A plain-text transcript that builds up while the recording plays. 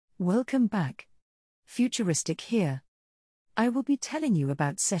Welcome back. Futuristic here. I will be telling you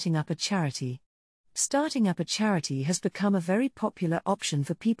about setting up a charity. Starting up a charity has become a very popular option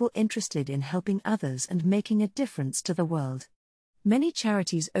for people interested in helping others and making a difference to the world. Many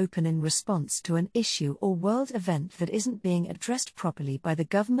charities open in response to an issue or world event that isn't being addressed properly by the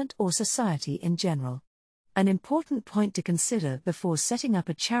government or society in general. An important point to consider before setting up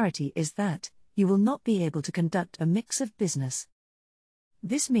a charity is that you will not be able to conduct a mix of business.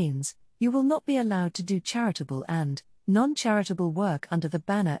 This means, you will not be allowed to do charitable and non-charitable work under the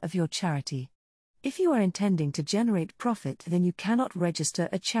banner of your charity. If you are intending to generate profit, then you cannot register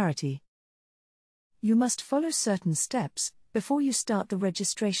a charity. You must follow certain steps before you start the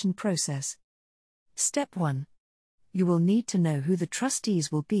registration process. Step 1. You will need to know who the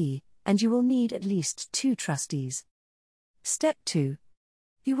trustees will be, and you will need at least 2 trustees. Step 2.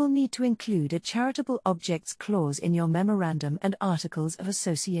 You will need to include a charitable objects clause in your memorandum and articles of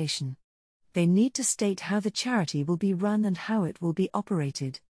association. They need to state how the charity will be run and how it will be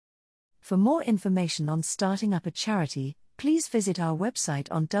operated. For more information on starting up a charity, please visit our website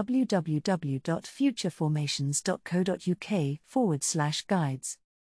on www.futureformations.co.uk/guides.